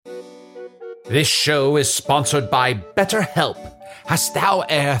This show is sponsored by BetterHelp. Hast thou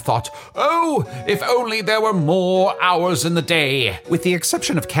e'er thought, oh, if only there were more hours in the day? With the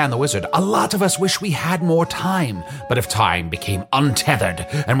exception of Can the Wizard, a lot of us wish we had more time. But if time became untethered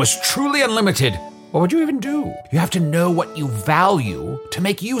and was truly unlimited, what would you even do? You have to know what you value to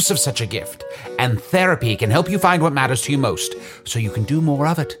make use of such a gift. And therapy can help you find what matters to you most, so you can do more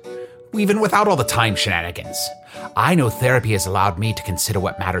of it, even without all the time shenanigans. I know therapy has allowed me to consider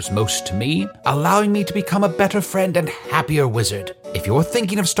what matters most to me, allowing me to become a better friend and happier wizard. If you're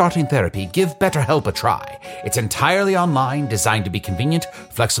thinking of starting therapy, give BetterHelp a try. It's entirely online, designed to be convenient,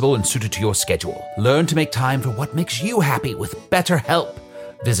 flexible, and suited to your schedule. Learn to make time for what makes you happy with BetterHelp.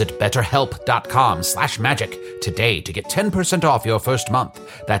 Visit betterhelp.com/magic today to get 10% off your first month.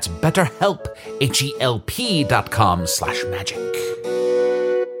 That's BetterHelp, HELP.com/magic.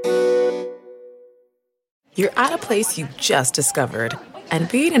 You're at a place you just discovered. And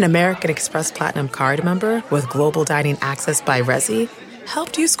being an American Express Platinum card member with Global Dining Access by Resy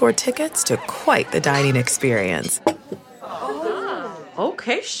helped you score tickets to quite the dining experience. Oh,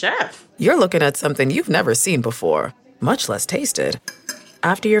 okay, chef. You're looking at something you've never seen before, much less tasted.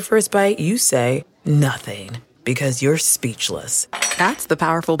 After your first bite, you say nothing because you're speechless. That's the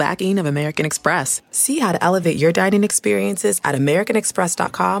powerful backing of American Express. See how to elevate your dining experiences at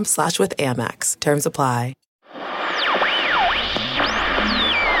americanexpress.com/with-Amex. Terms apply.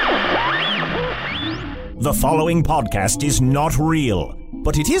 The following podcast is not real,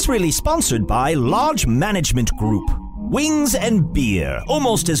 but it is really sponsored by Large Management Group. Wings and beer,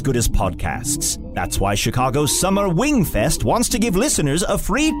 almost as good as podcasts. That's why Chicago's Summer Wing Fest wants to give listeners a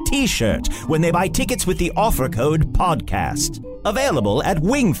free t-shirt when they buy tickets with the offer code PODCAST. Available at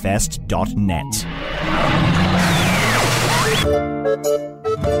wingfest.net.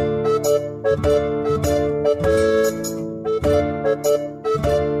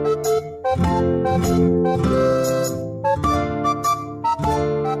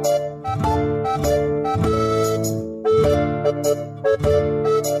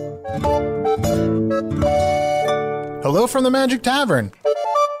 Hello from the Magic Tavern,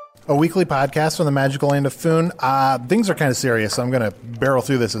 a weekly podcast from the magical land of Foon. Things are kind of serious, so I'm going to barrel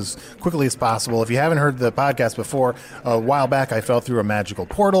through this as quickly as possible. If you haven't heard the podcast before, a while back I fell through a magical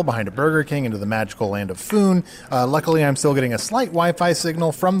portal behind a Burger King into the magical land of Foon. Luckily, I'm still getting a slight Wi-Fi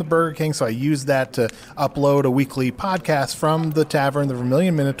signal from the Burger King, so I used that to upload a weekly podcast from the tavern, the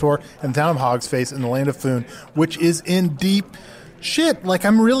Vermilion Minotaur, in the town of Hogsface in the land of Foon, which is in deep shit. Like,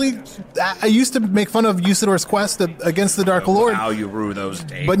 I used to make fun of Usador's quest against the Dark Lord. Now you rue those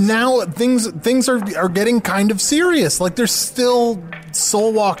days. But now things are getting kind of serious. Like, there's still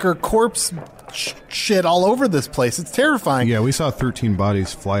Soulwalker corpse shit all over this place. It's terrifying. Yeah, we saw 13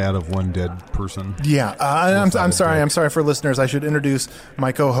 bodies fly out of one dead person. Yeah, I'm sorry. I'm sorry for listeners. I should introduce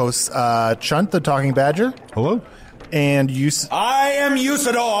my co-hosts, Chunt, the Talking Badger. Hello. And I am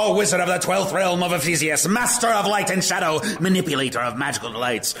Usador, wizard of the 12th realm of Ephesius, master of light and shadow, manipulator of magical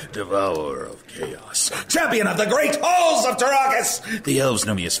delights, devourer of chaos, champion of the great halls of Tarakas. The elves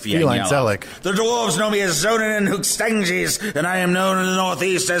know me as Fiang Zellic. The dwarves know me as Zonin and Hookstanges, and I am known in the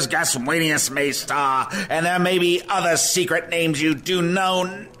northeast as Gaswanius Maystar, and there may be other secret names you do know.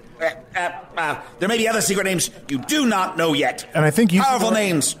 There may be other secret names you do not know yet. And I think powerful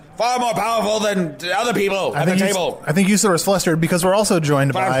names. Far more powerful than other people at the table. I think Usador is flustered because we're also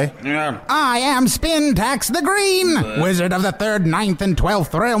joined by... I am Spintax the Green, wizard of the 3rd, 9th, and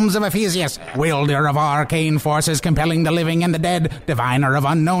 12th realms of Ephesius, wielder of arcane forces compelling the living and the dead, diviner of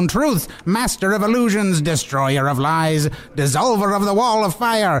unknown truths, master of illusions, destroyer of lies, dissolver of the wall of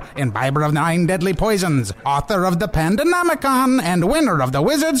fire, imbiber of 9 deadly poisons, author of the Pandanomicon, and winner of the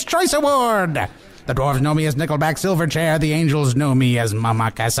Wizard's Choice Award. The dwarves know me as Nickelback Silverchair, the angels know me as Mama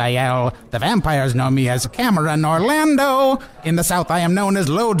Casael, the vampires know me as Cameron Orlando. In the south I am known as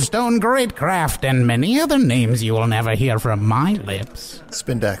Lodestone Greatcraft, and many other names you will never hear from my lips.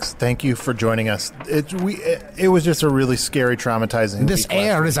 Spindex, thank you for joining us. It was just a really scary, traumatizing This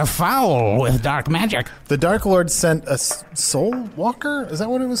air is afoul with dark magic. The Dark Lord sent a Soul Walker? Is that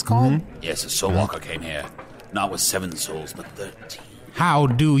what it was called? Mm-hmm. Yes, a Soul Walker came here. Not with 7 souls, but 13. How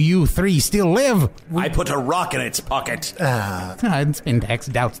do you 3 still live? I put a rock in its pocket. Spintax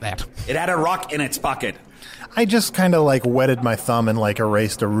doubts that. It had a rock in its pocket. I just kind of wetted my thumb and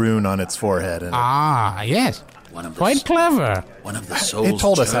erased a rune on its forehead. And yes. Quite clever. One of the souls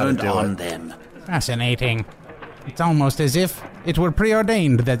told us turned how to do on it. them. Fascinating. It's almost as if it were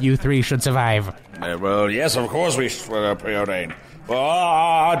preordained that you 3 should survive. Well, yes, of course we were preordained. For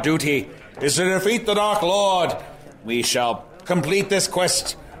our duty is to defeat the Dark Lord. We shall complete this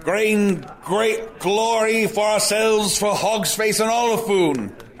quest, gain great glory for ourselves, for Hogsface and all of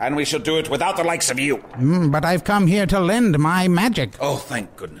Foon, and we shall do it without the likes of you. But I've come here to lend my magic. Oh,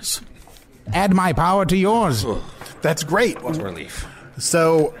 thank goodness. Add my power to yours. That's great. What a relief.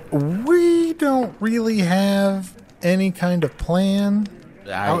 So we don't really have any kind of plan.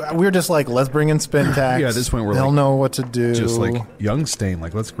 We're just like, let's bring in Spintax. Yeah, at this point we're they'll like, know what to do. Just like young Stain,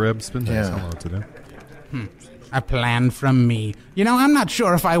 like let's grab Spintax. Yeah. I don't know what to do. A plan from me. You know, I'm not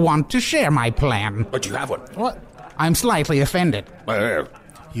sure if I want to share my plan. But you have one. What? I'm slightly offended.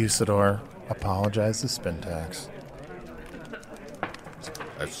 Usador, apologize to Spintax.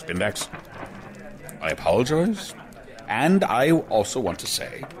 Spindax, I apologize. And I also want to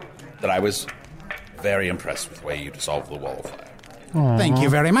say that I was very impressed with the way you dissolved the wall of fire. Thank you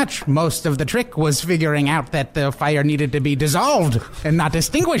very much. Most of the trick was figuring out that the fire needed to be dissolved and not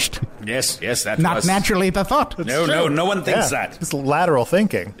extinguished. Yes, that Not was... naturally the thought. No one thinks Yeah, that. It's lateral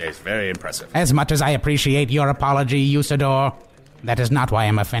thinking. It's very impressive. As much as I appreciate your apology, Usador, that is not why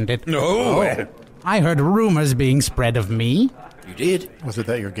I'm offended. No. I heard rumors being spread of me. You did? Was it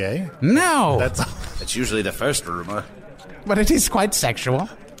that you're gay? No, That's usually the first rumor. but it is quite sexual.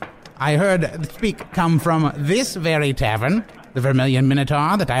 I heard the speak come from this very tavern, the Vermilion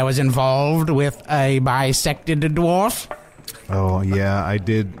Minotaur, that I was involved with a bisected dwarf. Oh yeah, I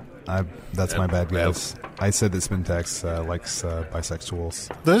did. That's my bad, guys. I said that Spintax likes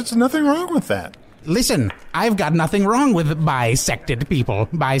bisexuals. There's nothing wrong with that. Listen, I've got nothing wrong with bisected people.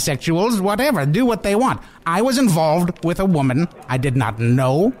 Bisexuals, whatever, do what they want. I was involved with a woman. I did not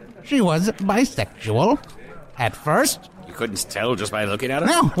know she was bisexual at first. You couldn't tell just by looking at her?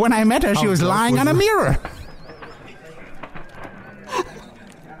 No, when I met her, she was lying on a mirror.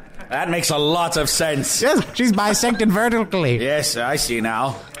 That makes a lot of sense. Yes, she's bisected vertically. Yes, I see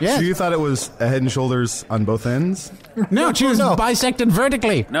now. Yes. So you thought it was a Head and Shoulders on both ends? No, she was bisected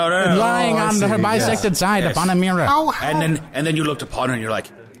vertically. No. Lying Oh, I on see. her bisected side Yes. upon a mirror. And then you looked upon her and you're like,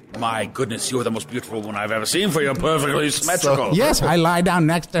 my goodness, you're the most beautiful one I've ever seen, for you're perfectly symmetrical. Yes, I lie down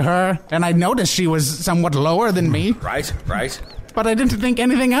next to her, and I noticed she was somewhat lower than me, Right. but I didn't think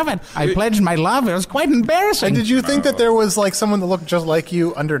anything of it. I pledged my love. It was quite embarrassing. And did you think that there was like someone that looked just like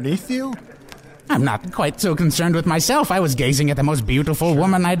you underneath you? I'm not quite so concerned with myself. I was gazing at the most beautiful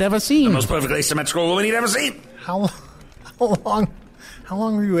woman I'd ever seen. Most perfectly symmetrical woman you'd ever seen. How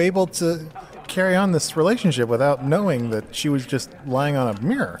long were you able to carry on this relationship without knowing that she was just lying on a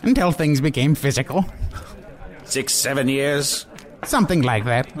mirror? Until things became physical. 6-7 years. Something like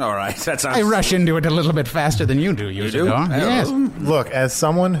that. All right, that sounds... I rush into it a little bit faster than you do, Usador. do? Yes. Look, as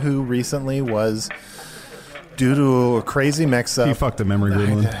someone who recently was, due to a crazy mix-up, He fucked a memory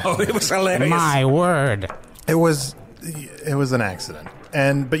gremlin. Oh, it was hilarious. My word. it was an accident.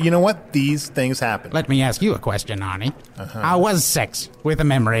 But you know what? These things happen. Let me ask you a question, Arnie. How was sex with a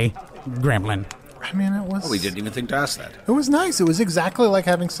memory gremlin? I mean, it was. We didn't even think to ask that. It was nice. It was exactly like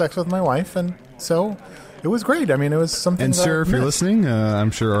having sex with my wife, and so it was great. I mean, it was something. And that sir, if you're missed. listening,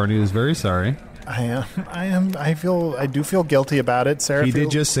 I'm sure Arnie is very sorry. I am. I do feel guilty about it, Sarah. He did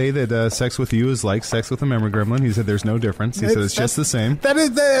just say that sex with you is like sex with a memory gremlin. He said there's no difference. He said it's just the same.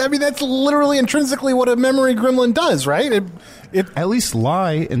 I mean, that's literally intrinsically what a memory gremlin does, right? At least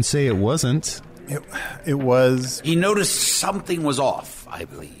lie and say it wasn't. It was. He noticed something was off, I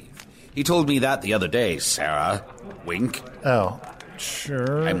believe. He told me that the other day, Sarah. Wink. Oh,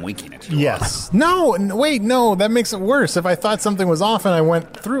 sure. I'm winking at you. Yes. No. Wait. No. That makes it worse. If I thought something was off and I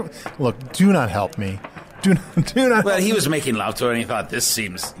went through. Look. Do not help me. Do not. Well, he was making love to her and he thought, this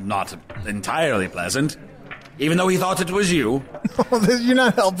seems not entirely pleasant. Even though he thought it was you. You're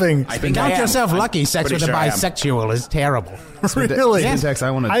not helping. I think I Count am. yourself lucky. Sex Pretty with a sure I am. bisexual is terrible. Really? Yes. Syntax,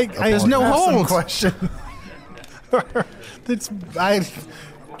 I want to. There's no hold. question. It's And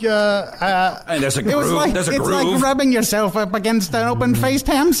there's a It was groove. like, There's a it's groove. like rubbing yourself up against an open-faced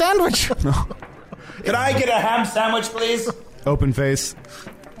ham sandwich. Could I get a ham sandwich, please? Open face.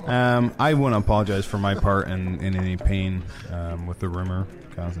 I want to apologize for my part in any pain with the rumor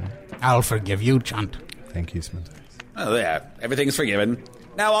causing. I'll forgive you, Chunt. Thank you, Smith. Oh, yeah. Everything's forgiven.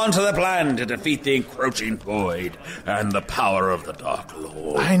 Now on to the plan to defeat the encroaching void and the power of the Dark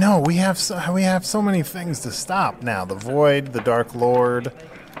Lord. I know we have so many things to stop now. The Void, the Dark Lord.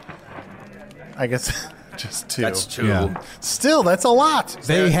 I guess just two. That's two. Yeah. Still, that's a lot.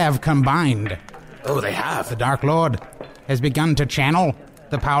 They have combined. Oh, they have. The Dark Lord has begun to channel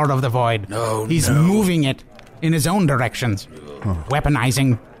the power of the Void. No, He's no. moving it in his own directions,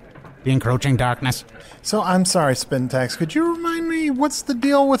 weaponizing the encroaching darkness. So I'm sorry, Spintax. Could you remind me what's the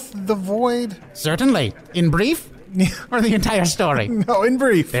deal with the Void? Certainly. In brief, Or the entire story? No, in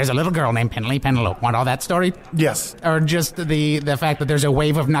brief. There's a little girl named Penelope. Want all that story? Yes. Or just the fact that there's a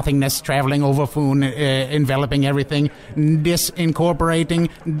wave of nothingness traveling over Foon, enveloping everything, disincorporating,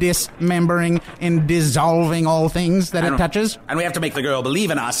 dismembering, and dissolving all things that it touches? And we have to make the girl believe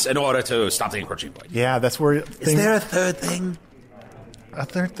in us in order to stop the encroaching point. Yeah, that's where... Is there a third thing? A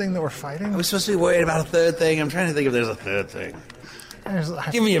third thing that we're fighting? Are we supposed to be worried about a third thing? I'm trying to think if there's a third thing.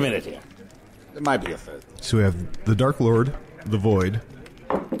 Give me a minute here. There might be a third thing. So we have the Dark Lord, the Void.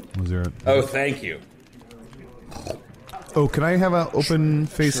 Was there? Oh, thank you. Oh, can I have an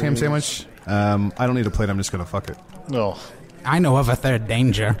open-faced ham sandwich? I don't need a plate. I'm just gonna fuck it. No. I know of a third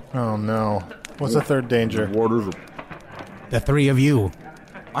danger. Oh, no. What's the third danger? The three of you.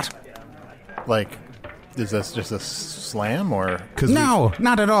 What? Like, is this just a slam, or...? No,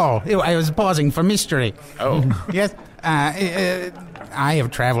 not at all. I was pausing for mystery. Oh. Yes. I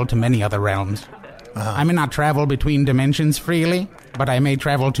have traveled to many other realms. I may not travel between dimensions freely, but I may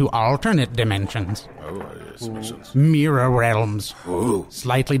travel to alternate dimensions. Oh, yes. Mirror realms. Ooh.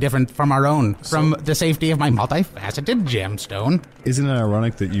 Slightly different from our own, from the safety of my multifaceted gemstone. Isn't it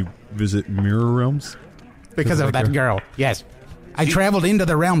ironic that you visit mirror realms? Because of that girl, yes. I traveled into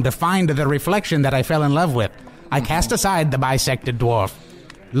the realm to find the reflection that I fell in love with. I cast aside the bisected dwarf,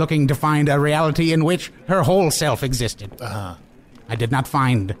 looking to find a reality in which her whole self existed. I did not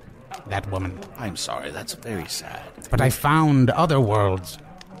find that woman. I'm sorry, that's very sad. But I found other worlds.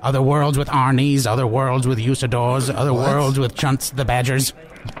 Other worlds with Arnies, other worlds with Usadors, other worlds with Chunts the Badgers.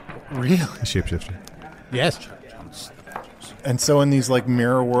 Really? Shapeshifter. Yes. And so in these, like,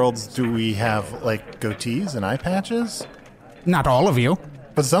 mirror worlds, do we have, like, goatees and eye patches? Not all of you.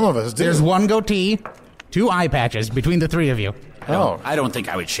 But some of us do. There's one goatee, 2 eye patches between the 3 of you. I don't think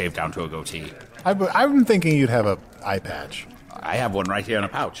I would shave down to a goatee. I'm thinking you'd have a eye patch. I have one right here in a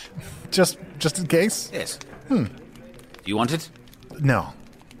pouch. Just in case? Yes. Do you want it? No.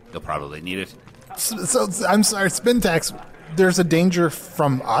 You'll probably need it. So I'm sorry, Spintax, there's a danger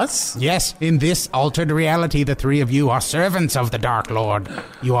from us? Yes, in this altered reality, the 3 of you are servants of the Dark Lord.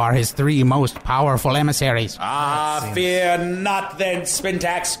 You are his 3 most powerful emissaries. Fear not then,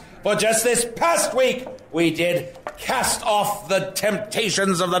 Spintax. For just this past week, we did cast off the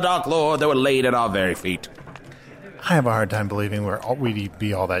temptations of the Dark Lord that were laid at our very feet. I have a hard time believing we'd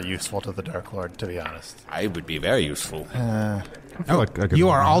be all that useful to the Dark Lord, to be honest. I would be very useful. You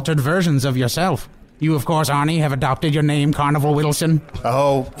are altered versions of yourself. You, of course, Arnie, have adopted your name, Carnival Wilson.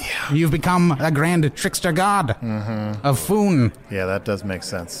 Oh, yeah. You've become a grand trickster god of Foon. Yeah, that does make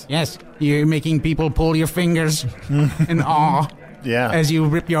sense. Yes, you're making people pull your fingers in awe. Yeah. As you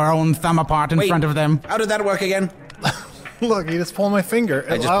rip your own thumb apart in front of them. How did that work again? Look, you just pull my finger.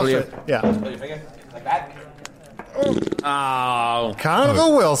 I just pull your... Yeah. Pull your finger? Like that? Oh.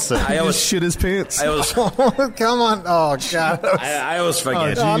 Carnival Wilson. I always shit his pants. Come on. Oh, God. I always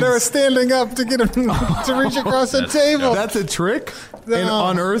forget. Oh, they were standing up to get him to reach across the table. That's a trick? No. And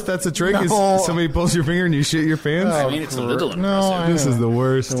on Earth, that's a trick? No. Is somebody pulls your finger and you shit your pants? I mean, it's a little impressive. No, This is the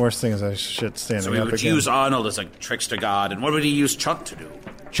worst. The worst thing is I shit standing So we up would again. use Arnold as a trickster god, and what would he use Chunt to do?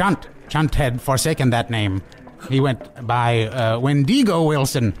 Chunt. Chunt had forsaken that name. He went by Wendigo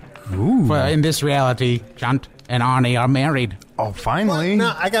Wilson. Ooh. In this reality, Chunt and Arnie are married. Oh, finally.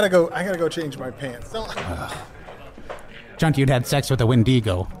 No, I gotta go change my pants. Chunt, you'd had sex with a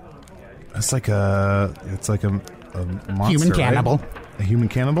Wendigo. It's like a monster, Human cannibal. Right? A human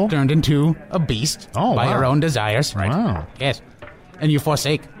cannibal? Turned into a beast by your own desires. Right. Wow. Yes. And you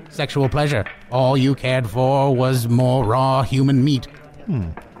forsake sexual pleasure. All you cared for was more raw human meat.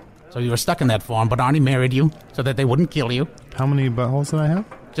 So you were stuck in that form, but Arnie married you so that they wouldn't kill you. How many buttholes did I have?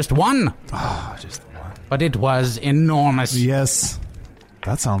 Just one. Oh, just one. But it was enormous. Yes.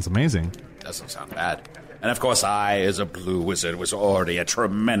 That sounds amazing. Doesn't sound bad. And of course, I, as a blue wizard, was already a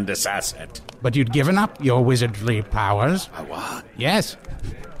tremendous asset. But you'd given up your wizardly powers. I what? Yes.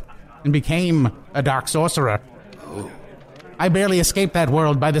 And became a dark sorcerer. Oh. I barely escaped that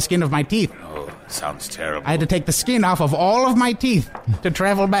world by the skin of my teeth. Oh, sounds terrible. I had to take the skin off of all of my teeth to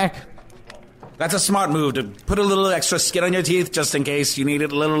travel back. That's a smart move, to put a little extra skin on your teeth just in case you need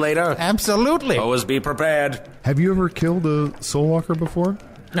it a little later. Absolutely. Always be prepared. Have you ever killed a soul walker before?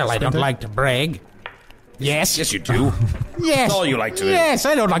 Well, I don't like to brag. Yes. Yes, you do. Yes. That's all you like to do. Yes,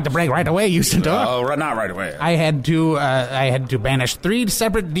 I don't like to brag right away, Usador. Oh, not right away. I had to banish 3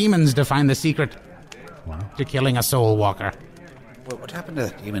 separate demons to find the secret to killing a soul walker. What happened to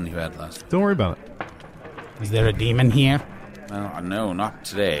that demon you had last? Don't worry about it. Is there a demon here? Well, no, not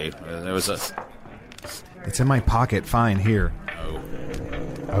today. There was a... It's in my pocket. Fine, here. Oh.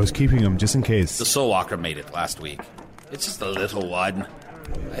 I was keeping them just in case. The Soul Walker made it last week. It's just a little one.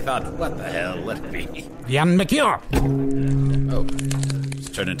 I thought, what the hell? Let it be. Jan McCure. Oh, it's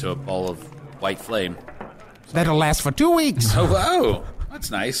turned into a ball of white flame. That'll last for 2 weeks. Oh,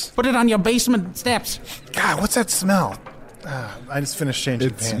 that's nice. Put it on your basement steps. God, what's that smell? I just finished changing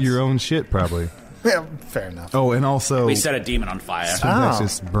It's pants. your own shit, probably. Yeah, fair enough. Oh, and also... We set a demon on fire. Spintax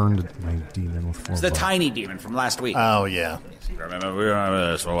just burned my demon with 4 It's the bucks. tiny demon from last week. Oh, yeah. Remember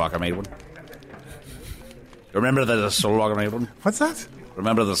the Soulwalker made one? Remember the Soulwalker made one? What's that?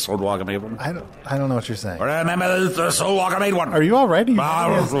 Remember the Soulwalker made one? I don't know what you're saying. Remember the Soulwalker made one? Are you all right?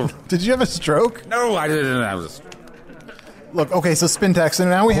 Did you have a stroke? No, I didn't. I was... Look, okay, so Spintax, and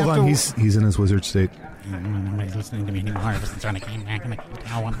now we Hold have on, to... he's in his wizard state. Nobody's listening to me anymore. I was trying to came back and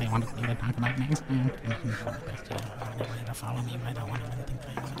tell what they wanted me to talk about next. Follow me, I don't want anything.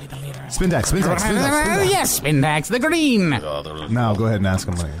 Spintax. Yes, Spintax the Green. Now, go ahead and ask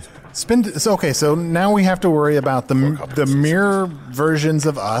him later. So now we have to worry about the mirror versions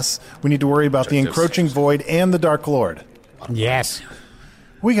of us. We need to worry about the encroaching void and the Dark Lord. Yes.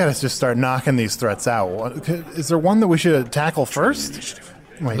 We gotta just start knocking these threats out. Is there one that we should tackle first?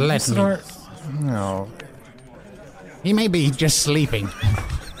 Wait, Let me. No. He may be just sleeping.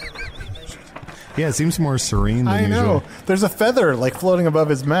 Yeah, it seems more serene than usual. I know. There's a feather, like, floating above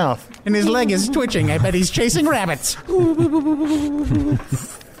his mouth. And his leg is twitching. I bet he's chasing rabbits. What?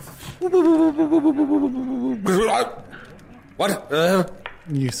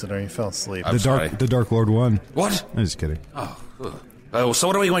 You fell asleep. The Dark Lord won. What? I'm just kidding. So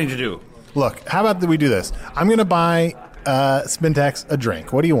what are we going to do? Look, how about we do this? I'm going to buy Spintax a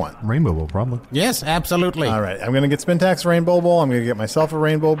drink. What do you want? Rainbow Bowl, probably. Yes, absolutely. All right, I'm going to get Spintax a Rainbow Bowl. I'm going to get myself a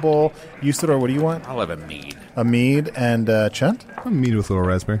Rainbow Bowl. Usador, what do you want? I'll have a mead. A mead and Chunt? A mead with a little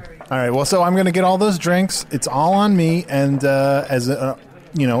raspberry. All right, well, so I'm going to get all those drinks. It's all on me, and as a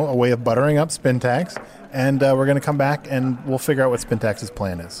way of buttering up Spintax. And we're going to come back, and we'll figure out what Spintax's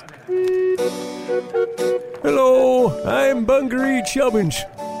plan is. Hello, I'm Bungaree Chubbins.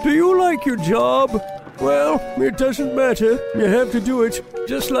 Do you like your job? Well, it doesn't matter. You have to do it.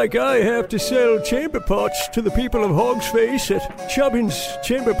 Just like I have to sell chamber pots to the people of Hogsface at Chubbins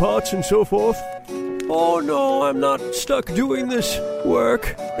Chamber Pots and so forth. Oh no, I'm not stuck doing this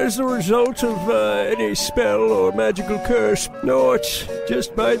work as a result of any spell or magical curse. No, it's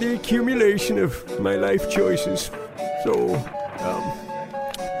just by the accumulation of my life choices. So,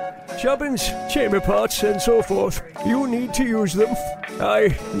 Chubbins, chamber pots, and so forth. You need to use them.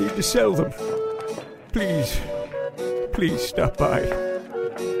 I need to sell them. Please stop by.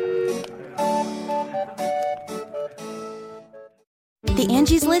 The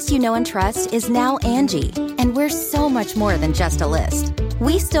Angie's List you know and trust is now Angie, and we're so much more than just a list.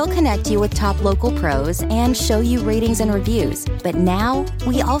 We still connect you with top local pros and show you ratings and reviews, but now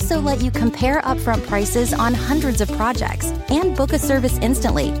we also let you compare upfront prices on hundreds of projects and book a service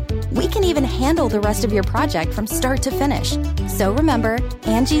instantly. We can even handle the rest of your project from start to finish. So remember,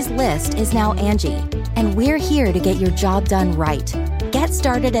 Angie's List is now Angie, and we're here to get your job done right. Get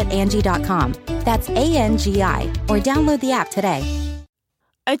started at Angie.com. That's ANGI, or download the app today.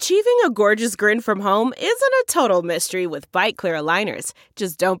 Achieving a gorgeous grin from home isn't a total mystery with Bite Clear aligners.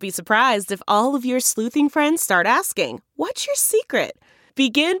 Just don't be surprised if all of your sleuthing friends start asking, "What's your secret?"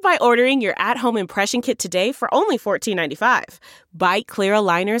 Begin by ordering your at-home impression kit today for only $14.95. Bite Clear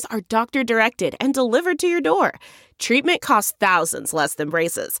aligners are doctor-directed and delivered to your door. Treatment costs thousands less than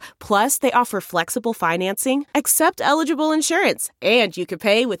braces. Plus, they offer flexible financing, accept eligible insurance, and you can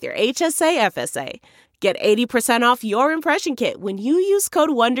pay with your HSA FSA. Get 80% off your impression kit when you use code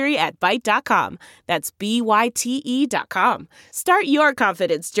WONDERY at Byte.com. That's BYTE.com. Start your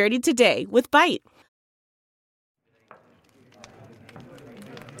confidence journey today with Byte.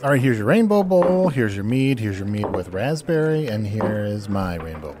 All right, here's your Rainbow Bowl. Here's your mead. Here's your mead with raspberry. And here is my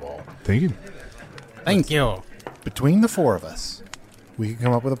Rainbow Bowl. Thank you. Thank you. Between the four of us, we can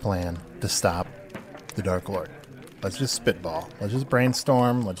come up with a plan to stop the Dark Lord. Let's just spitball. Let's just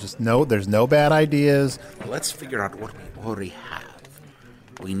brainstorm. Let's just know there's no bad ideas. Let's figure out what we already have.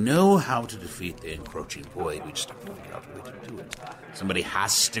 We know how to defeat the encroaching void. We just have to figure out a way to do it. Somebody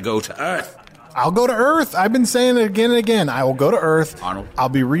has to go to Earth. I'll go to Earth. I've been saying it again and again. I will go to Earth. Arnold. I'll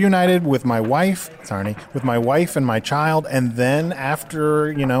be reunited with my wife, with my wife and my child, and then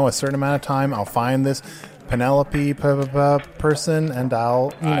after, a certain amount of time, I'll find this Penelope person, and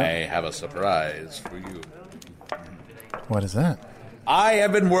I'll... I have a surprise for you. What is that? I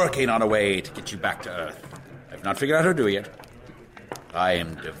have been working on a way to get you back to Earth. I've not figured out how to do it yet. I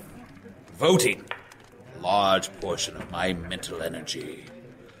am devoting a large portion of my mental energy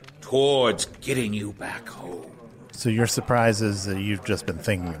towards getting you back home. So your surprise is that you've just been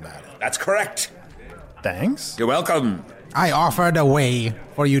thinking about it. That's correct. Thanks. You're welcome. I offered a way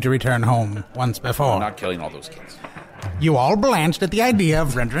for you to return home once before. I'm not killing all those kids. You all blanched at the idea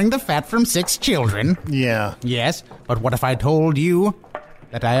of rendering the fat from 6 children. Yeah. Yes, but what if I told you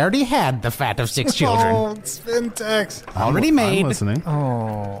that I already had the fat of 6 children? Oh, Spintax. Already made. I'm listening.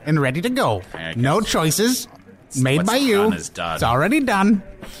 Oh. And ready to go. No choices. Made What's by you. done is done. It's already done.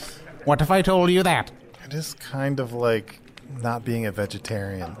 What if I told you that? It is kind of like not being a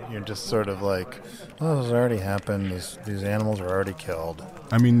vegetarian. You're just sort of like, oh, this already happened. These animals are already killed.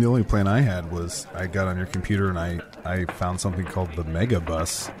 I mean, the only plan I had was I got on your computer and I found something called the Mega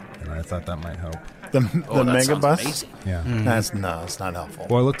Bus, and I thought that might help. The that Mega sounds Bus? amazing. Yeah. It's not helpful.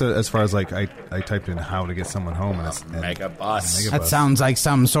 Well, I looked at as far as like I typed in how to get someone home, and it's Mega Bus. That sounds like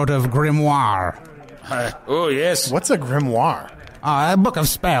some sort of grimoire. Oh, yes. What's a grimoire? A book of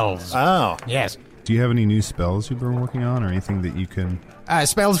spells. Oh. Yes. Do you have any new spells you've been working on, or anything that you can?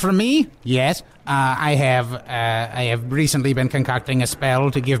 Spells from me? Yes. I have recently been concocting a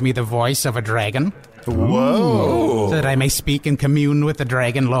spell to give me the voice of a dragon. Whoa. So that I may speak and commune with the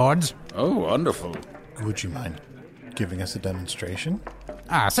dragon lords. Oh, wonderful. Would you mind giving us a demonstration?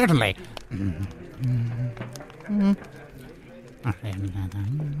 Certainly.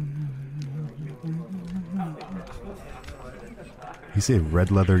 You say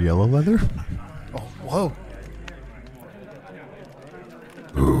red leather, yellow leather? Oh, whoa.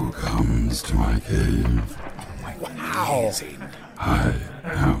 Who comes to my cave? Wow. I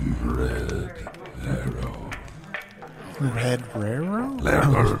am Red Arrow. Red Raro?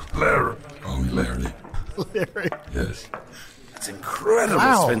 Larry. Call me Larry. Larry. Yes. It's incredible,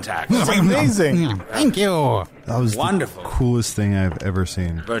 Wow. Spintax. That's amazing. Thank you. That was Wonderful. the coolest thing I've ever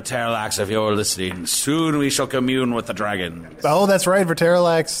seen. Verterax, if you're listening, soon we shall commune with the dragon. Oh, that's right.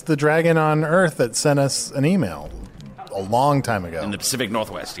 Verterilax, the dragon on Earth that sent us an email a long time ago. In the Pacific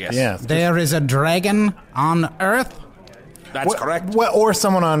Northwest, yes. Yeah. There is a dragon on Earth? That's correct. Or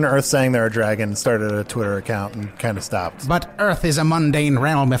someone on Earth saying they're a dragon started a Twitter account and kind of stopped. But Earth is a mundane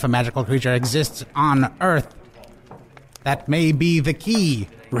realm if a magical creature exists on Earth. That may be the key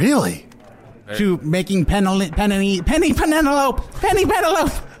Really? to making Penny Penelope.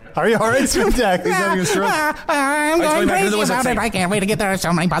 Are you all right, Spintax? He's having a stroke. I'm going going back to the crazy wizard about thing. it. I can't wait to get there.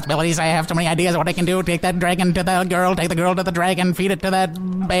 So many possibilities. I have so many ideas of what I can do. Take that dragon to the girl. Take the girl to the dragon. Feed it to that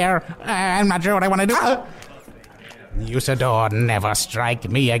bear. I'm not sure what I want to do. Usador, never strike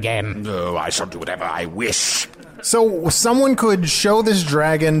me again. No, I shall do whatever I wish. So someone could show this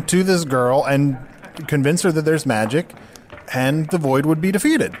dragon to this girl and convince her that there's magic, and the void would be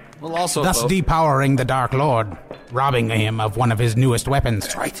defeated. Well, also, Thus depowering the Dark Lord, robbing him of one of his newest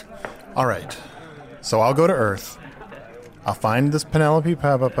weapons. right. All right. So I'll go to Earth. I'll find this Penelope.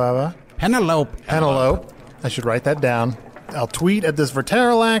 I should write that down. I'll tweet at this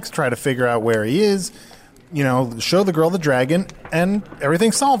Verterilax, try to figure out where he is. You know, show the girl the dragon, and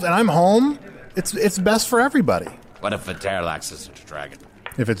everything's solved. And I'm home. It's best for everybody. What if Verterax is such a dragon?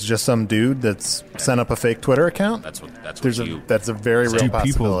 If it's just some dude that's sent up a fake Twitter account, That's what that's a very real Do people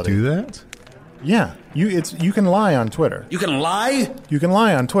possibility. do that? Yeah, you can lie on Twitter. You can lie? You can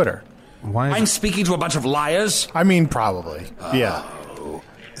lie on Twitter. Why? I'm speaking to a bunch of liars? I mean, probably. Yeah.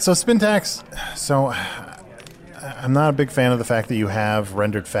 So Spintax, I'm not a big fan of the fact that you have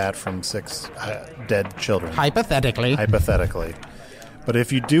rendered fat from 6 dead children. Hypothetically. But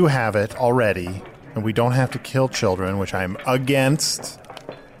if you do have it already, and we don't have to kill children, which I'm against,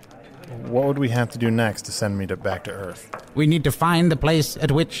 what would we have to do next to send me back to Earth? We need to find the place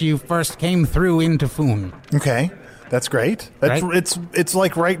at which you first came through into Foon. Okay, that's great. That's, Right. It's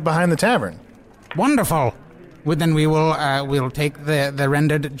like right behind the tavern. Wonderful. Well, then we'll take the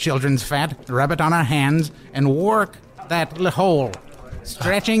rendered children's fat, rub it on our hands, and work that hole,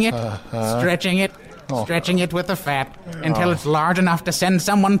 stretching it with the fat until it's large enough to send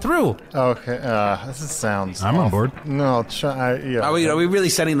someone through. Okay, this sounds. I'm on awful. board. No, yeah. Are we really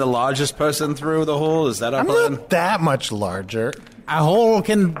sending the largest person through the hole? Is that our I'm plan? not that much larger. A hole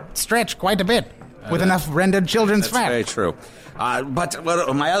can stretch quite a bit with enough rendered children's That's fat. very true. But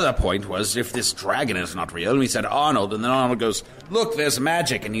my other point was, if this dragon is not real, and we said Arnold, and then Arnold goes, look, there's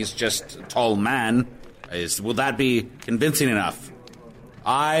magic, and he's just a tall man, will that be convincing enough?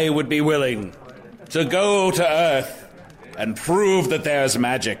 I would be willing to go to Earth and prove that there's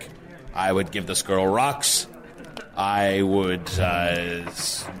magic. I would give this girl rocks. I would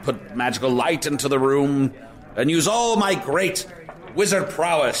put magical light into the room and use all my great wizard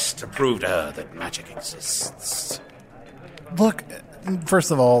prowess to prove to her that magic exists. Look,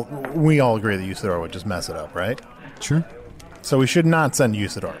 first of all, we all agree that Usador would just mess it up, right? Sure. So we should not send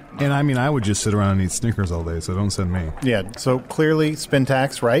Usador. And I mean, I would just sit around and eat Snickers all day, so don't send me. Yeah, so clearly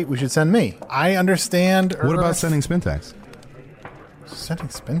Spintax, right? We should send me. I understand What about Earth. sending Spintax? Sending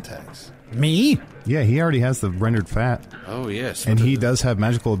Spintax. Me? Yeah, he already has the rendered fat. Oh, yes. And he does have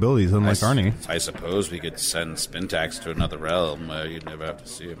magical abilities, unlike Arnie. I suppose we could send Spintax to another realm where you'd never have to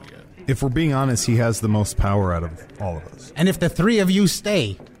see him again. If we're being honest, he has the most power out of all of us. And if the three of you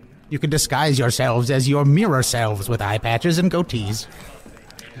stay, you can disguise yourselves as your mirror selves with eye patches and goatees.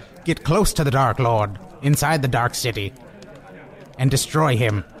 Get close to the Dark Lord, inside the Dark City, and destroy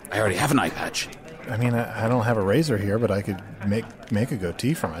him. I already have an eye patch. I mean, I don't have a razor here, but I could make a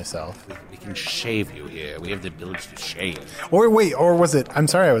goatee for myself. We can shave you here. We have the ability to shave. Or wait, or was it? I'm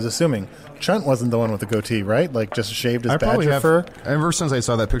sorry, I was assuming Chunt wasn't the one with the goatee, right? Like just shaved his badger fur. Ever since I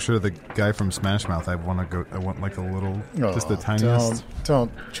saw that picture of the guy from Smash Mouth, I want like a little, just the tiniest.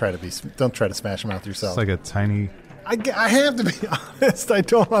 Don't try to Smash Mouth yourself. It's like a tiny. I have to be honest. I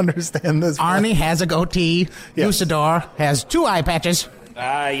don't understand this. Arnie has a goatee. Yes. Usador has 2 eye patches.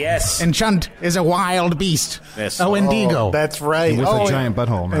 Yes. And Chunt is a wild beast. Yes. Oh, Indigo. That's right. With a giant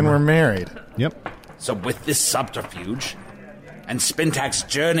butthole. Remember? And we're married. Yep. So with this subterfuge and Spintax's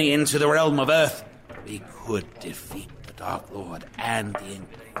journey into the realm of Earth, we could defeat the Dark Lord and the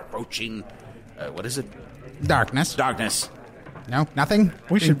encroaching... what is it? Darkness. No, nothing?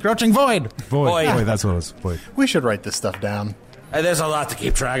 Encroaching void. Void, that's what it was. Void. We should write this stuff down. There's a lot to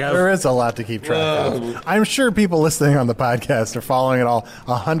keep track of. There is a lot to keep track of. I'm sure people listening on the podcast are following it all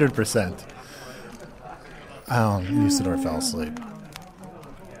 100%. Usador fell asleep.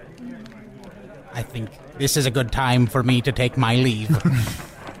 I think this is a good time for me to take my leave.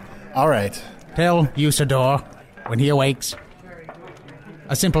 All right. Tell Usador, when he awakes,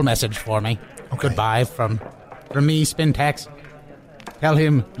 a simple message for me. Okay. Goodbye from me, Spintax. Tell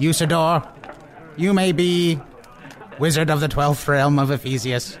him, Usador, you may be Wizard of the 12th Realm of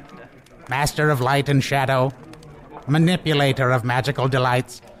Ephesius, Master of Light and Shadow, Manipulator of Magical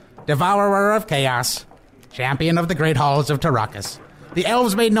Delights, Devourer of Chaos, Champion of the Great Halls of Tarakas. The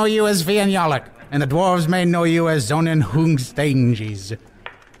elves may know you as Vian Yalak, and the dwarves may know you as Zonin Hungstanges.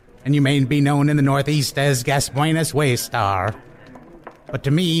 And you may be known in the Northeast as Gasbuenas Waystar. But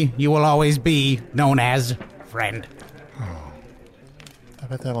to me, you will always be known as Friend. I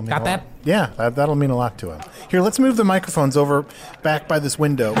bet that'll mean Got that? Yeah, that'll mean a lot to him. Here, let's move the microphones over back by this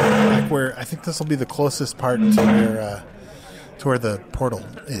window, back where I think this will be the closest part to where the portal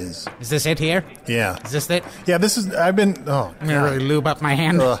is. Is this it here? Yeah. Is this it? Yeah, this is. I'm going to really lube up my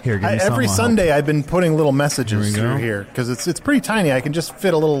hand. Here, give me some. Every Sunday I've been putting little messages through here because it's pretty tiny. I can just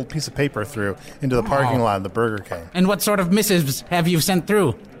fit a little piece of paper through into the parking lot of the Burger King. And what sort of missives have you sent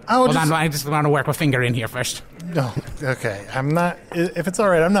through? Hold on, I just want to work my finger in here first. No, okay. I'm not. If it's all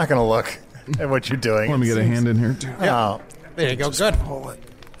right, I'm not going to look at what you're doing. Let me get a hand in here, too. Oh, there you go. Good. Pull it.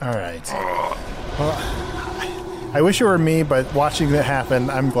 All right. Well, I wish it were me, but watching it happen,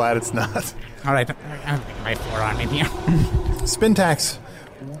 I'm glad it's not. All right. I'll get my forearm in here. Spintax,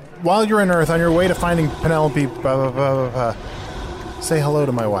 while you're on Earth, on your way to finding Penelope, say hello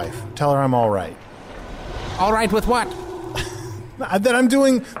to my wife. Tell her I'm all right. All right with what? That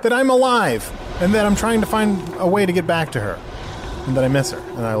I'm alive, and that I'm trying to find a way to get back to her, and that I miss her,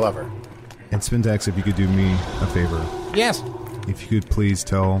 and I love her. And Spintax, if you could do me a favor. Yes. If you could please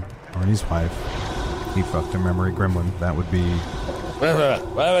tell Arnie's wife he fucked a memory gremlin, that would be...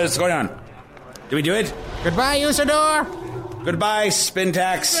 What's going on? Did we do it? Goodbye, Usador. Goodbye,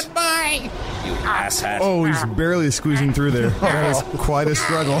 Spintax. Goodbye. You asshat. Oh, he's barely squeezing through there. That is quite a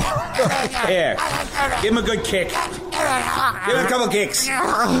struggle. Here, give him a good kick. Give him a couple kicks.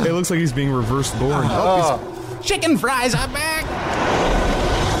 It looks like he's being reverse born. Chicken fries are back.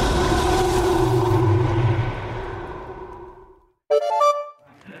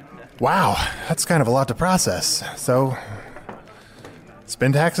 Wow, that's kind of a lot to process. So,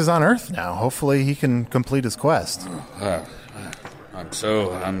 Spintax is on Earth now. Hopefully he can complete his quest. I'm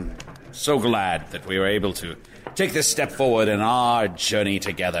so glad that we were able to take this step forward in our journey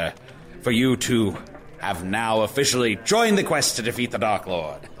together. For you two have now officially joined the quest to defeat the Dark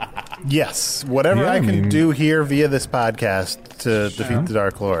Lord. Yes, whatever I can do here via this podcast to defeat the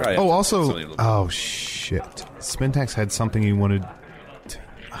Dark Lord. Right. Oh, also... Oh, shit. Spintax had something he wanted...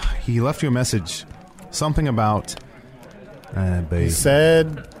 He left you a message. Something about... He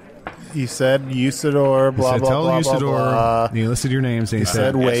said Usador, blah, he said, blah, tell blah, Usador, blah, blah. He listed your names, and he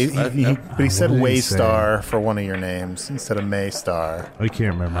said... He said Waystar for one of your names instead of Maystar. I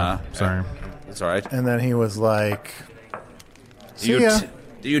can't remember. Sorry. That's all right. And then he was like... Do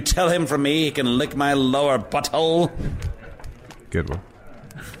you tell him from me he can lick my lower butthole? Good one.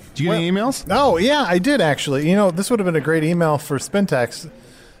 Do you get any emails? Oh, yeah, I did, actually. You know, this would have been a great email for Spintax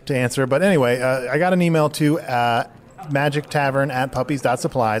to answer. But anyway, I got an email to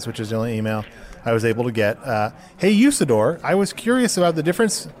magictavern@puppies.supplies, which is the only email I was able to get. Hey, Usador, I was curious about the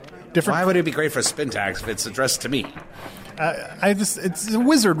difference. Why would it be great for Spintax if it's addressed to me? It's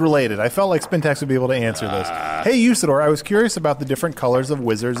wizard related. I felt like Spintax would be able to answer this. Hey, Usador, I was curious about the different colors of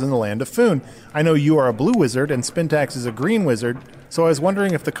wizards in the land of Foon. I know you are a blue wizard and Spintax is a green wizard, so I was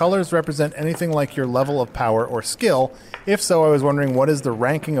wondering if the colors represent anything like your level of power or skill. If so, I was wondering what is the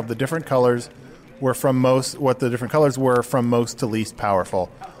ranking of the different colors what the different colors were from most to least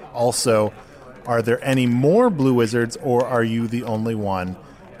powerful. Also, are there any more blue wizards, or are you the only one?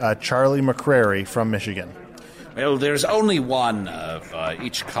 Charlie McCrary from Michigan. Well, there's only one of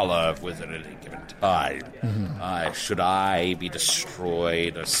each color of wizard at any given time. Should I be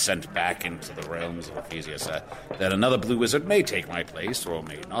destroyed or sent back into the realms of Ephesius, then another blue wizard may take my place, or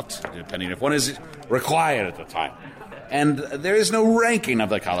may not, depending if one is required at the time. And there is no ranking of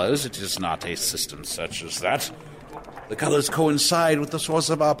the colors. It is not a system such as that. The colors coincide with the source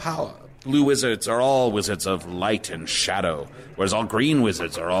of our power. Blue wizards are all wizards of light and shadow, whereas all green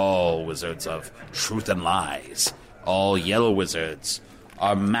wizards are all wizards of truth and lies. All yellow wizards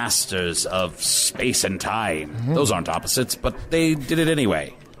are masters of space and time. Those aren't opposites, but they did it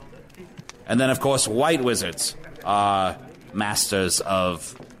anyway. And then, of course, white wizards are masters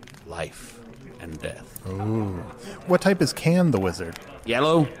of life and death. Ooh. What type is Can the wizard?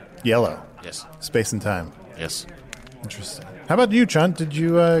 Yellow. Yellow. Yes. Space and time. Yes. Interesting. How about you, Chunt? Did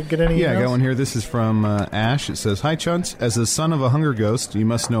you get any Yeah, emails? I got one here. This is from Ash. It says, Hi, Chunt. As the son of a hunger ghost, you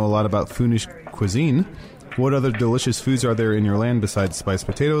must know a lot about Foonish cuisine. What other delicious foods are there in your land besides spiced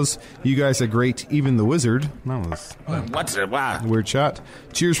potatoes? You guys are great. Even the wizard. That was What's it? Wow. weird shot.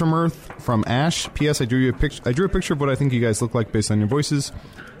 Cheers from Earth from Ash. P.S. I drew a picture of what I think you guys look like based on your voices.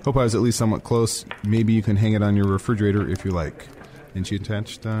 Hope I was at least somewhat close. Maybe you can hang it on your refrigerator if you like. And she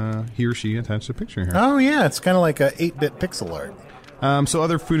attached, he or she attached a picture here. Oh, yeah. It's kind of like a 8-bit pixel art. So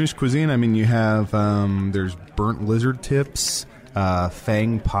other Foonish cuisine, I mean, you have, there's burnt lizard tips,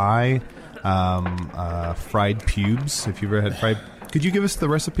 fang pie, fried pubes. If you've ever had fried... Could you give us the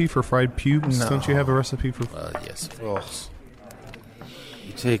recipe for fried pubes? No. Don't you have a recipe for... Yes, of course.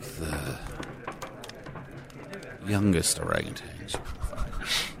 You take the youngest orangutans.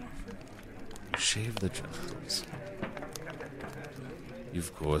 You shave the genitals. You,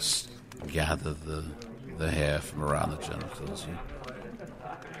 of course, gather the hair from around the genitals. You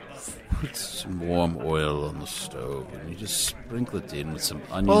put some warm oil on the stove, and you just sprinkle it in with some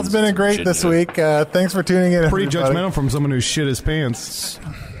onions. Well, it's been a great this week. Thanks for tuning in. Pretty everybody. judgmental from someone who shit his pants.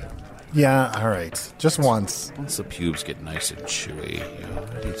 Yeah, all right. Just once. Once the pubes get nice and chewy, you're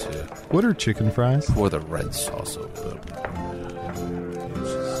ready to What are chicken fries? pour the red sauce over them.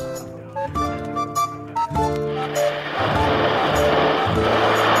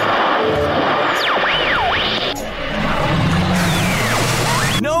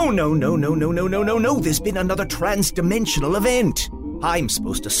 No. There's been another trans-dimensional event. I'm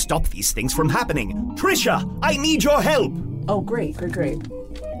supposed to stop these things from happening. Trisha, I need your help. Oh, great. Robry.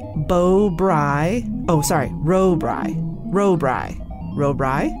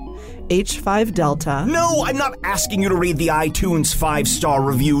 H5 Delta. No, I'm not asking you to read the iTunes 5-star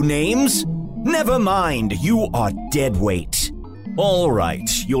review names. Never mind, you are dead weight. All right,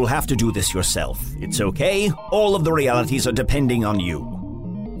 you'll have to do this yourself. It's okay. All of the realities are depending on you.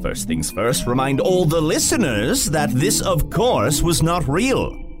 First things first, remind all the listeners that this, of course, was not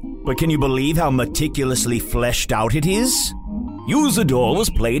real. But can you believe how meticulously fleshed out it is? Usador was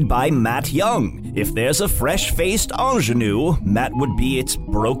played by Matt Young. If there's a fresh-faced ingenue, Matt would be its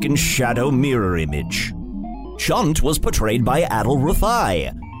broken shadow mirror image. Chunt was portrayed by Adil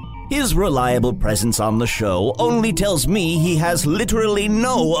Rufai. His reliable presence on the show only tells me he has literally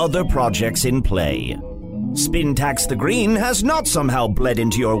no other projects in play. Spintax the Green has not somehow bled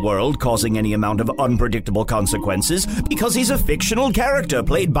into your world, causing any amount of unpredictable consequences, because he's a fictional character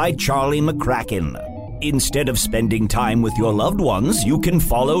played by Charlie McCracken. Instead of spending time with your loved ones, you can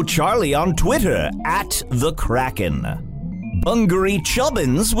follow Charlie on Twitter, @TheKraken. Bungaree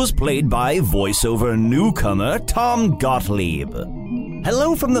Chubbins was played by voiceover newcomer Tom Gottlieb.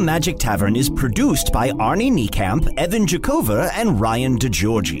 Hello from the Magic Tavern is produced by Arnie Niekamp, Evan Jakova, and Ryan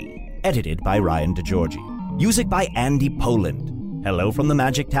DeGiorgi. Edited by Ryan DeGiorgi. Music by Andy Poland. Hello from the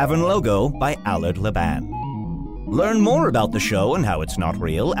Magic Tavern logo by Allard Laban. Learn more about the show and how it's not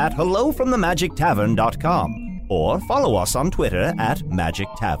real at hellofromthemagictavern.com or follow us on Twitter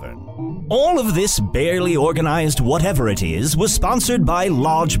 @MagicTavern. All of this barely organized whatever it is was sponsored by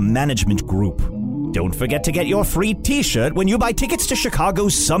Lodge Management Group. Don't forget to get your free t-shirt when you buy tickets to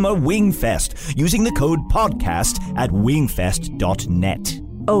Chicago's Summer Wingfest using the code PODCAST at wingfest.net.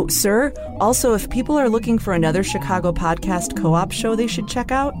 Oh, sir, also if people are looking for another Chicago podcast co-op show they should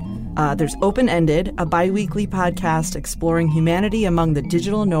check out, There's Open Ended, a bi-weekly podcast exploring humanity among the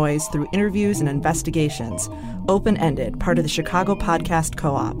digital noise through interviews and investigations. Open Ended, part of the Chicago Podcast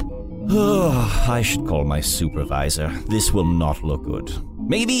Co-op. I should call my supervisor. This will not look good.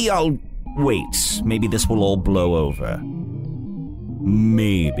 Maybe I'll wait. Maybe this will all blow over.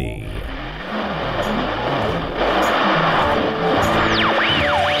 Maybe.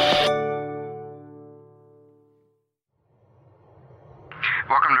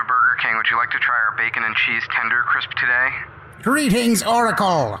 Welcome to Burger King. Would you like to try our bacon and cheese tender crisp today? Greetings,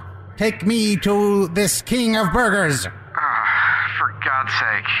 Oracle. Take me to this king of burgers. For God's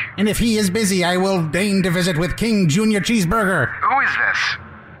sake. And if he is busy, I will deign to visit with King Junior Cheeseburger. Who is this?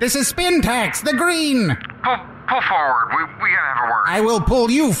 This is Spintax, the Green. Pull forward. We gotta have a word. I will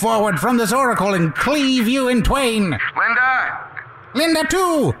pull you forward from this oracle and cleave you in twain. Linda! Linda,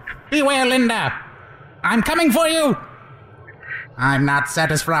 too! Beware, Linda! I'm coming for you! I'm not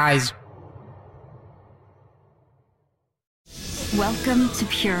satisfied. Welcome to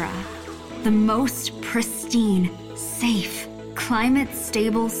Pura, the most pristine, safe,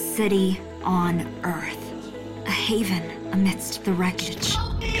 climate-stable city on Earth. A haven amidst the wreckage.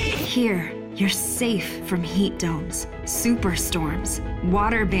 Here, you're safe from heat domes, superstorms,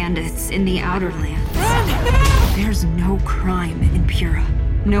 water bandits in the outer lands. There's no crime in Pura.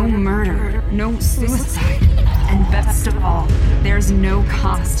 No murder, no suicide. And best of all, there's no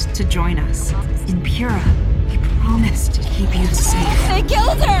cost to join us. In Pura, we promise to keep you safe. They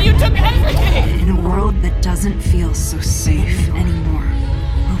killed her! You took everything! In a world that doesn't feel so safe anymore,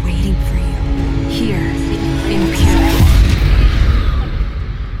 we're waiting for you. Here, in Pura.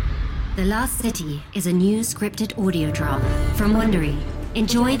 The Last City is a new scripted audio drama from Wondery.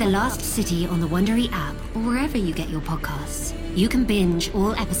 Enjoy The Last City on the Wondery app or wherever you get your podcasts. You can binge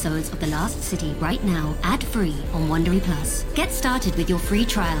all episodes of The Last City right now, ad-free on Wondery Plus. Get started with your free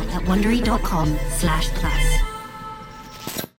trial at Wondery.com/plus.